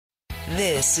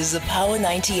This is a Power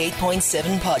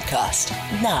 98.7 podcast.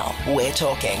 Now we're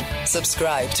talking.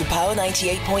 Subscribe to Power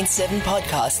 98.7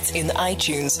 podcasts in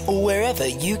iTunes or wherever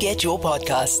you get your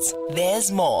podcasts.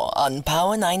 There's more on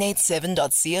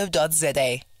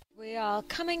power987.co.za. We are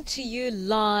coming to you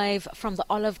live from the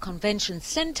Olive Convention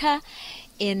Centre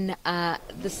in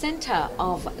the centre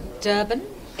of Durban,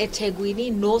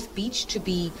 eThekwini, North Beach to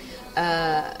be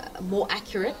more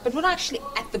accurate, but we're not actually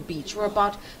at the beach. We're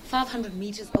about 500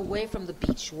 meters away from the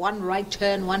beach. One right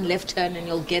turn, one left turn, and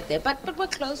you'll get there. But we're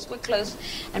close,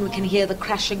 and we can hear the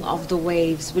crashing of the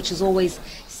waves, which is always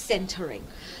centering.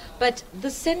 But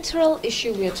the central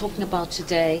issue we are talking about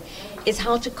today is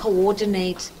how to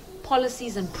coordinate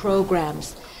policies and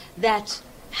programs that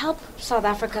help South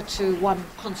Africa to, one,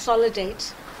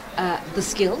 consolidate the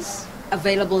skills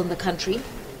available in the country,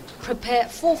 prepare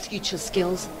for future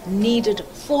skills needed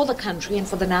for the country and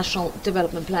for the National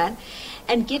Development Plan,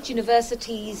 and get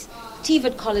universities,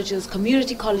 TVET colleges,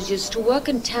 community colleges to work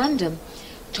in tandem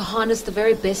to harness the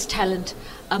very best talent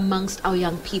amongst our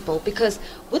young people. Because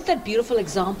with that beautiful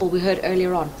example we heard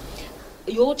earlier on,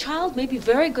 your child may be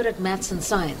very good at maths and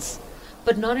science,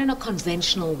 but not in a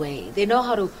conventional way. They know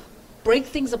how to break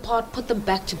things apart, put them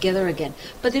back together again,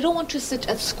 but they don't want to sit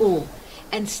at school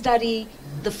and study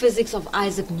the physics of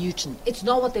Isaac Newton. It's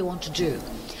not what they want to do.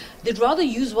 They'd rather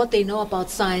use what they know about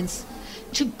science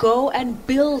to go and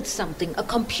build something, a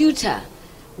computer,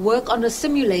 work on a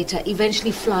simulator,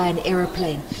 eventually fly an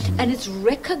aeroplane. And it's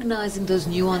recognizing those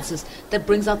nuances that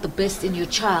brings out the best in your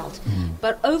child.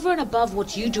 But over and above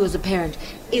what you do as a parent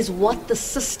is what the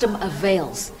system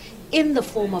avails in the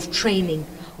form of training,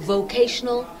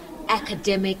 vocational,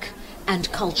 academic,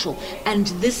 and cultural. And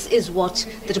this is what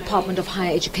the Department of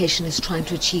Higher Education is trying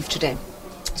to achieve today.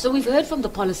 So we've heard from the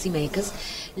policymakers.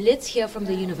 Let's hear from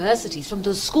the universities, from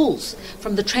the schools,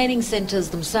 from the training centers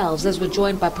themselves, as we're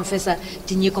joined by Professor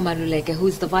Tinyiko Maluleke, who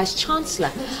is the Vice Chancellor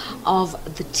of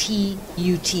the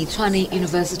TUT, Tshwane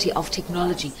University of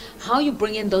Technology. How you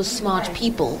bring in those smart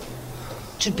people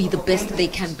to be the best they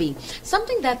can be.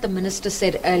 Something that the Minister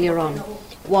said earlier on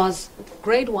was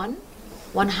grade 1,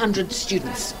 100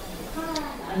 students.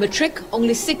 Matric,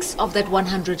 only 6 of that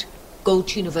 100 go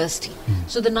to university.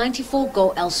 So the 94 go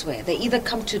elsewhere. They either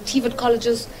come to TVET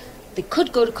colleges, they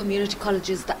could go to community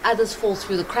colleges, the others fall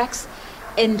through the cracks,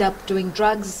 end up doing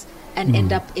drugs, and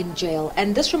end up in jail.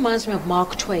 And this reminds me of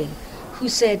Mark Twain, who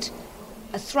said,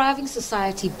 a thriving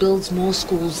society builds more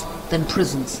schools than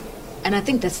prisons. And I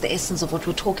think that's the essence of what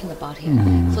we're talking about here.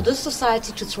 For this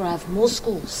society to thrive, more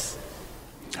schools.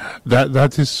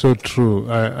 That is so true.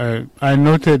 I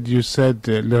noted you said,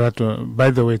 Lerato,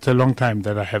 by the way, it's a long time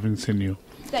that I haven't seen you.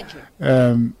 Thank you.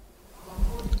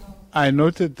 I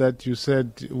noted that you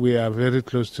said we are very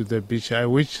close to the beach. I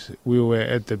wish we were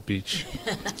at the beach.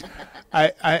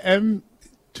 I am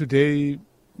today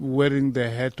wearing the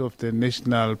hat of the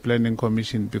National Planning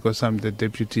Commission because I'm the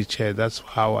deputy chair. That's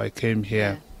how I came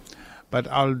here. Yeah. But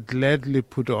I'll gladly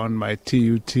put on my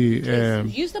TUT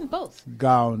use them both.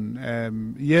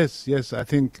 Gown. Yes, I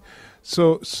think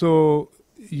so. So,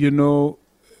 you know,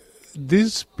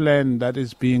 this plan that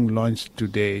is being launched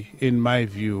today, in my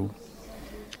view,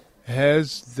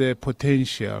 has the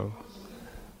potential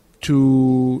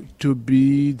to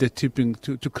be the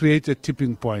to create a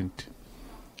tipping point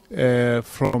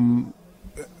from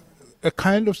a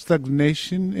kind of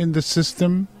stagnation in the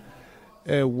system,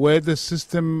 where the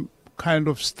system kind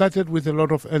of started with a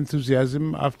lot of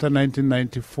enthusiasm after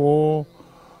 1994,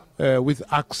 with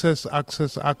access,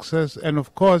 and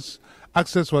of course,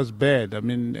 access was bad. I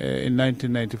mean, in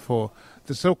 1994,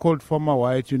 the so-called former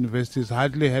white universities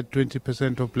hardly had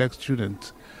 20% of black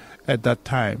students at that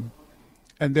time,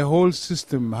 and the whole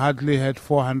system hardly had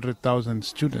 400,000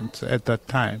 students at that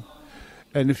time.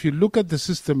 And if you look at the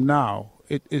system now,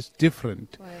 it is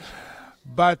different. Right.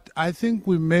 But I think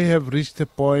we may have reached a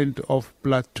point of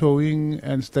plateauing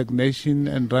and stagnation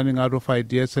and running out of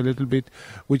ideas a little bit,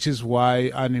 which is why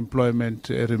unemployment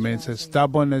remains as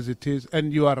stubborn as it is.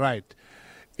 And you are right.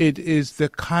 It is the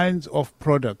kinds of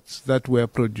products that we're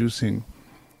producing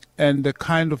and the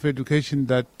kind of education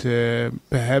that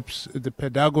perhaps the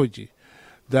pedagogy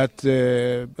that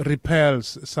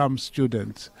repels some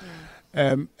students.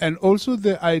 And also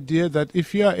the idea that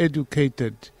if you are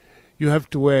educated, you have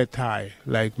to wear a tie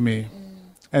like me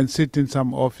and sit in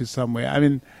some office somewhere. I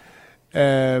mean,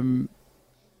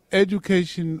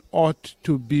 education ought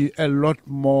to be a lot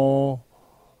more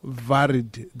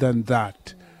varied than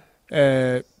that.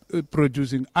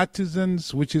 Producing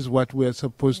artisans, which is what we are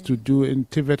supposed to do in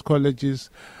TVET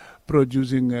colleges,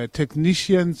 producing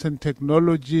technicians and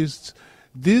technologists.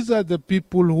 These are the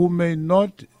people who may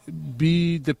not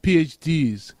be the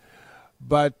PhDs,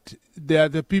 but they are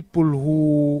the people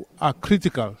who are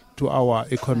critical to our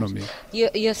economy.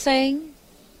 You're saying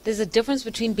there's a difference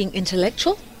between being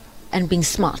intellectual and being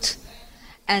smart.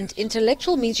 And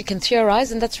intellectual means you can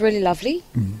theorize, and that's really lovely.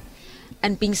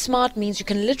 And being smart means you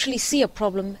can literally see a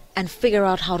problem and figure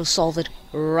out how to solve it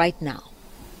right now.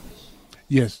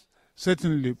 Yes,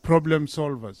 certainly, problem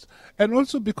solvers. And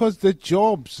also because the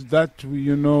jobs that,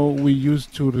 we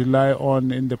used to rely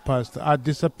on in the past are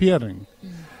disappearing.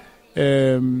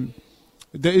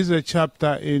 There is a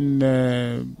chapter in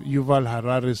Yuval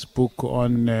Harari's book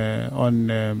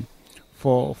on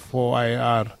for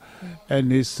IR,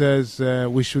 and he says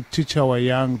we should teach our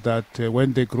young that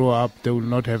when they grow up, they will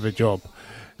not have a job.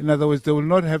 In other words, they will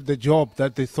not have the job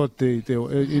that they thought they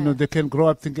can grow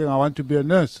up thinking, I want to be a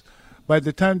nurse. By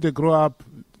the time they grow up,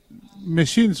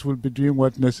 machines will be doing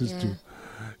what nurses do.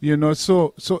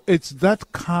 So it's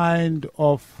that kind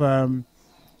of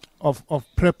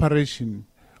preparation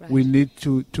we need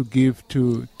to give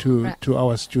to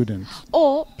our students.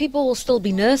 Or people will still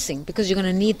be nursing because you're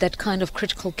going to need that kind of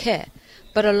critical care.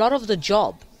 But a lot of the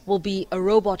job will be a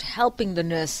robot helping the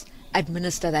nurse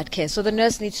administer that care. So the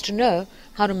nurse needs to know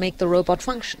how to make the robot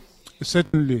function.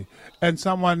 Certainly. And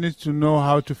someone needs to know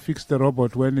how to fix the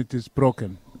robot when it is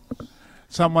broken.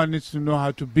 Someone needs to know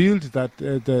how to build that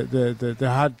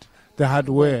the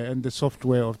hardware and the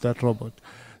software of that robot.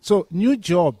 So new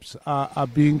jobs are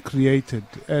being created,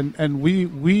 and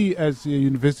we as the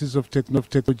universities of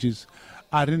technologies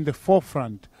are in the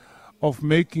forefront of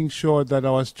making sure that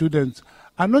our students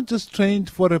are not just trained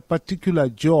for a particular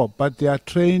job, but they are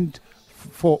trained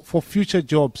for future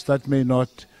jobs that we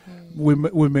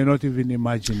may not even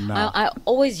imagine now. I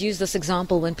always use this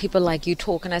example when people like you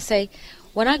talk, and I say,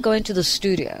 when I go into the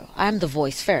studio, I'm the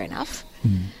voice, fair enough,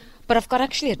 but I've got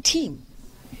actually a team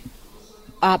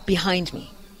behind me.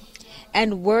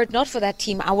 And were it not for that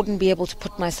team, I wouldn't be able to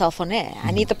put myself on air.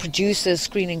 I need the producers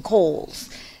screening calls,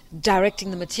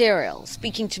 directing the material,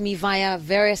 speaking to me via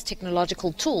various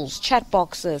technological tools, chat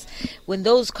boxes. When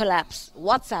those collapse,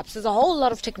 WhatsApps, there's a whole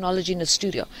lot of technology in the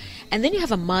studio. And then you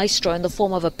have a maestro in the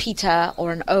form of a Peter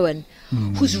or an Owen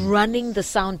who's running the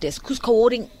sound desk, who's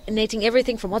coordinating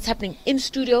everything from what's happening in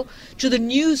studio to the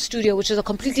new studio, which is a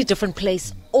completely different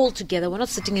place altogether. We're not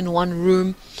sitting in one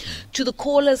room. To the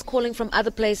callers calling from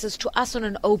other places, to us on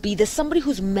an OB. There's somebody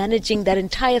who's managing that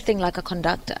entire thing like a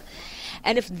conductor.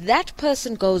 And if that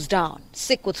person goes down,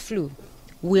 sick with flu,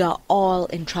 we are all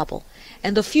in trouble.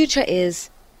 And the future is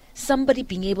somebody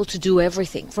being able to do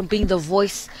everything, from being the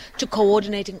voice to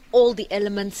coordinating all the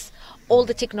elements, all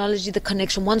the technology, the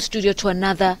connection, one studio to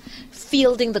another,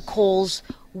 fielding the calls,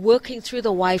 working through the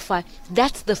Wi-Fi.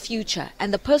 That's the future.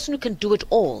 And the person who can do it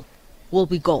all will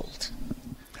be gold.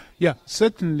 Yeah,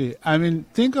 certainly. I mean,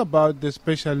 think about the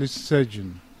specialist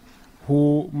surgeon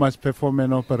who must perform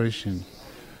an operation.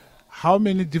 How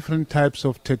many different types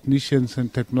of technicians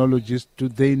and technologists do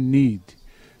they need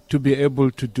to be able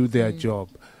to do their job?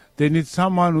 They need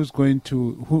someone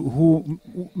who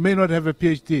may not have a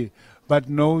PhD, but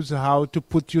knows how to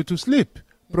put you to sleep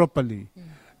properly.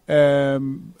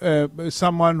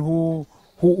 Someone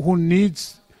who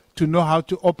needs to know how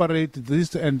to operate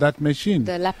this and that machine.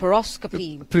 The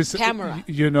laparoscopy camera.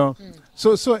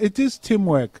 So it is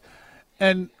teamwork.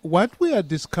 And what we are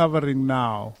discovering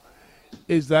now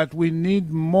is that we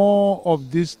need more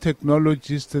of these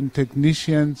technologists and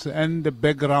technicians and the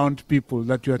background people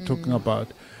that you are talking about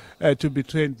to be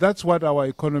trained. That's what our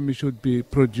economy should be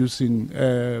producing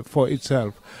for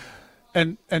itself.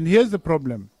 And here's the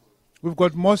problem. We've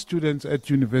got more students at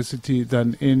university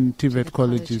than in TVET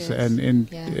colleges and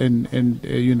in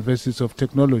universities of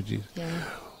technology.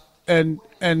 And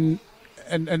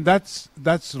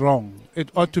that's wrong. It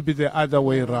ought to be the other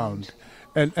way around.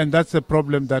 And that's the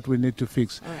problem that we need to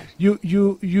fix. Right.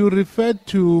 You referred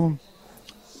to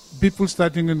people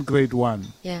starting in grade 1.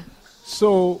 Yeah.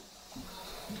 So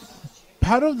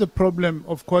part of the problem,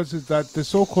 of course, is that the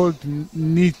so-called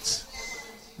NEETs,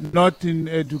 not in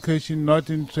education, not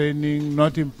in training,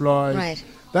 not employed. Right.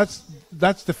 That's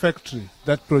the factory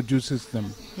that produces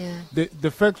them. Yeah.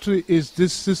 The factory is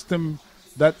this system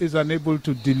that is unable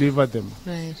to deliver them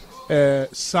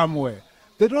somewhere.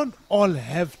 They don't all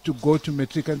have to go to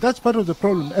matric, and that's part of the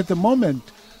problem. At the moment,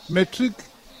 matric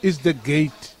is the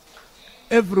gate.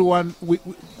 Everyone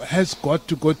has got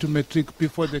to go to matric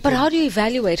before they But how do you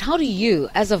evaluate? How do you,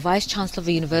 as a vice-chancellor of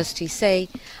a university, say,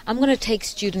 I'm going to take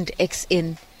student X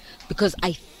in because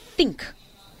I think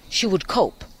she would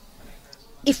cope,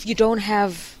 if you don't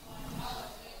have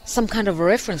some kind of a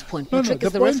reference point? Matric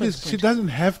is the point reference is point. she doesn't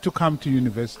have to come to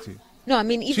university. No, I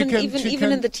mean, even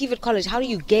in the TVET college, how do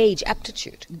you gauge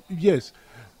aptitude? Yes,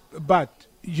 but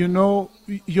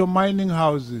your mining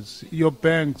houses, your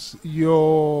banks,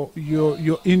 your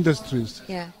industries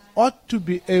ought to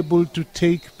be able to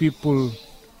take people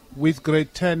with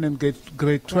grade 10 and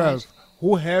grade 12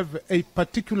 who have a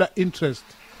particular interest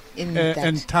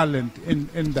and talent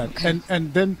in that. Okay.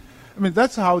 And then,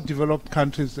 that's how developed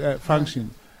countries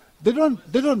function. They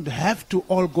don't have to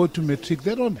all go to matric.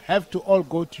 They don't have to all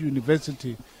go to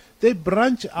university. They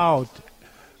branch out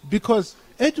because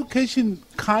education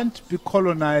can't be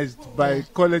colonized by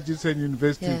colleges and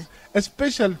universities,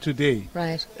 especially today.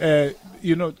 Right.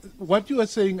 What you were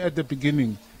saying at the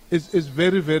beginning is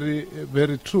very, very,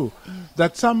 very true.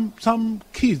 That some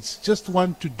kids just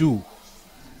want to do.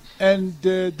 And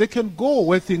they can go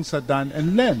where things are done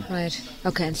and learn. Right.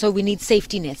 Okay. And so we need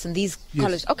safety nets in these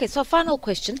colleges. Okay. So final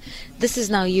question. This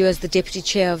is now you as the Deputy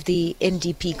Chair of the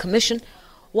NDP Commission.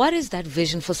 What is that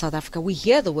vision for South Africa? We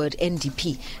hear the word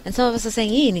NDP. And some of us are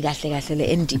saying,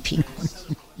 NDP.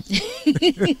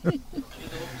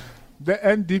 The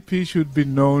NDP should be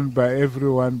known by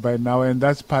everyone by now, and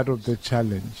that's part of the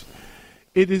challenge.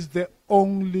 It is the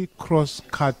only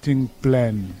cross-cutting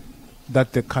plan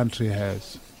that the country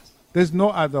has. There's no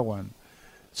other one.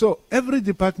 So every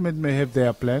department may have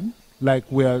their plan, like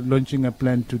we are launching a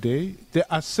plan today. There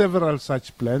are several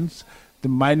such plans. The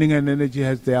mining and energy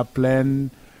has their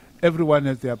plan. Everyone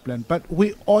has their plan. But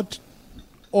we ought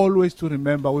always to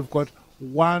remember we've got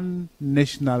one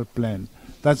national plan.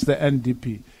 That's the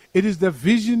NDP. It is the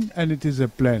vision and it is a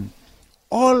plan.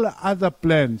 All other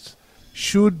plans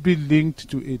should be linked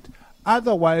to it.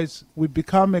 Otherwise, we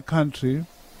become a country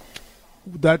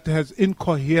that has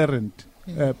incoherent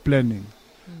planning.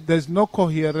 There's no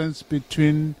coherence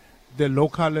between the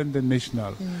local and the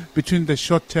national, between the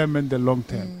short term and the long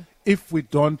term, if we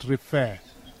don't refer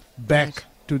back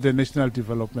to the National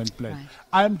Development Plan. Right.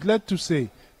 I'm glad to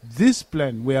say this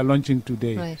plan we are launching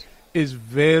today is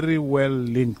very well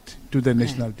linked to the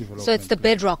National Development So it's the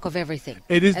Plan. bedrock of everything.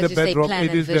 It is as the you say, bedrock, plan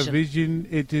it and is the vision,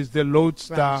 it is the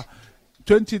lodestar. Right.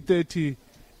 2030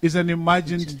 is an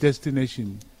imagined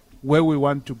destination where we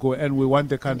want to go, and we want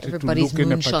the country to Everybody's look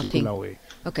in a moonshotting. particular way.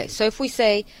 Okay, so if we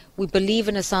say we believe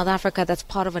in a South Africa that's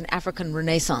part of an African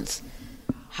Renaissance,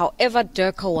 however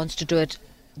Durko wants to do it,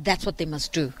 that's what they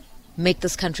must do. Make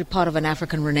this country part of an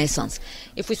African Renaissance.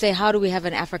 If we say, how do we have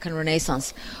an African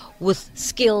Renaissance with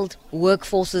skilled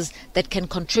workforces that can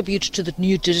contribute to the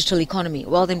new digital economy?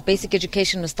 Well, then basic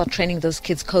education must start training those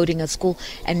kids coding at school,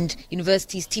 and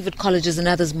universities, TVET colleges and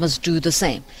others must do the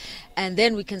same. And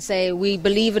then we can say we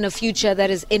believe in a future that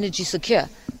is energy secure.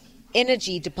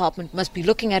 Energy department must be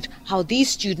looking at how these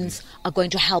students are going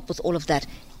to help with all of that.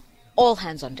 All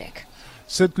hands on deck.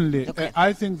 Certainly. Okay.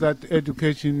 I think that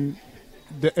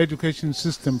the education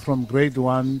system from grade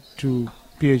 1 to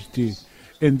PhD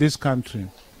in this country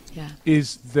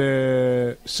is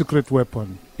the secret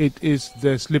weapon. It is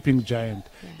the sleeping giant.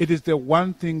 It is the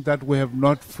one thing that we have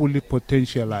not fully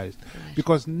potentialized.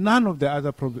 Because none of the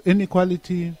other problems,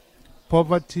 inequality,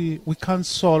 poverty, we can't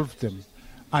solve them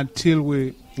until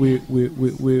we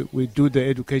do the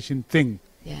education thing.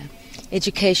 Yeah.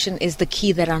 Education is the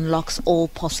key that unlocks all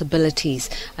possibilities.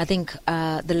 I think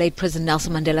the late President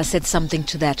Nelson Mandela said something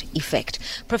to that effect.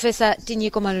 Professor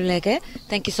Tinyiko Maluleke,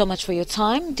 thank you so much for your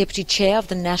time. Deputy Chair of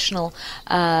the National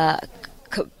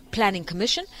Planning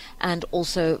Commission and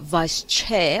also Vice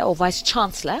Chair or Vice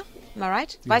Chancellor, am I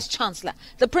right? Yes. Vice Chancellor,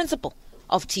 the Principal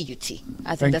of TUT.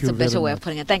 I think that's a better way of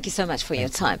putting it. Thank you so much for your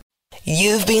time.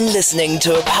 You've been listening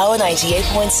to a Power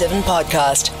 98.7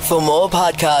 podcast. For more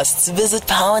podcasts, visit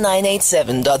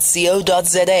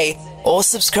power987.co.za or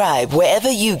subscribe wherever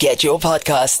you get your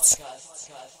podcasts.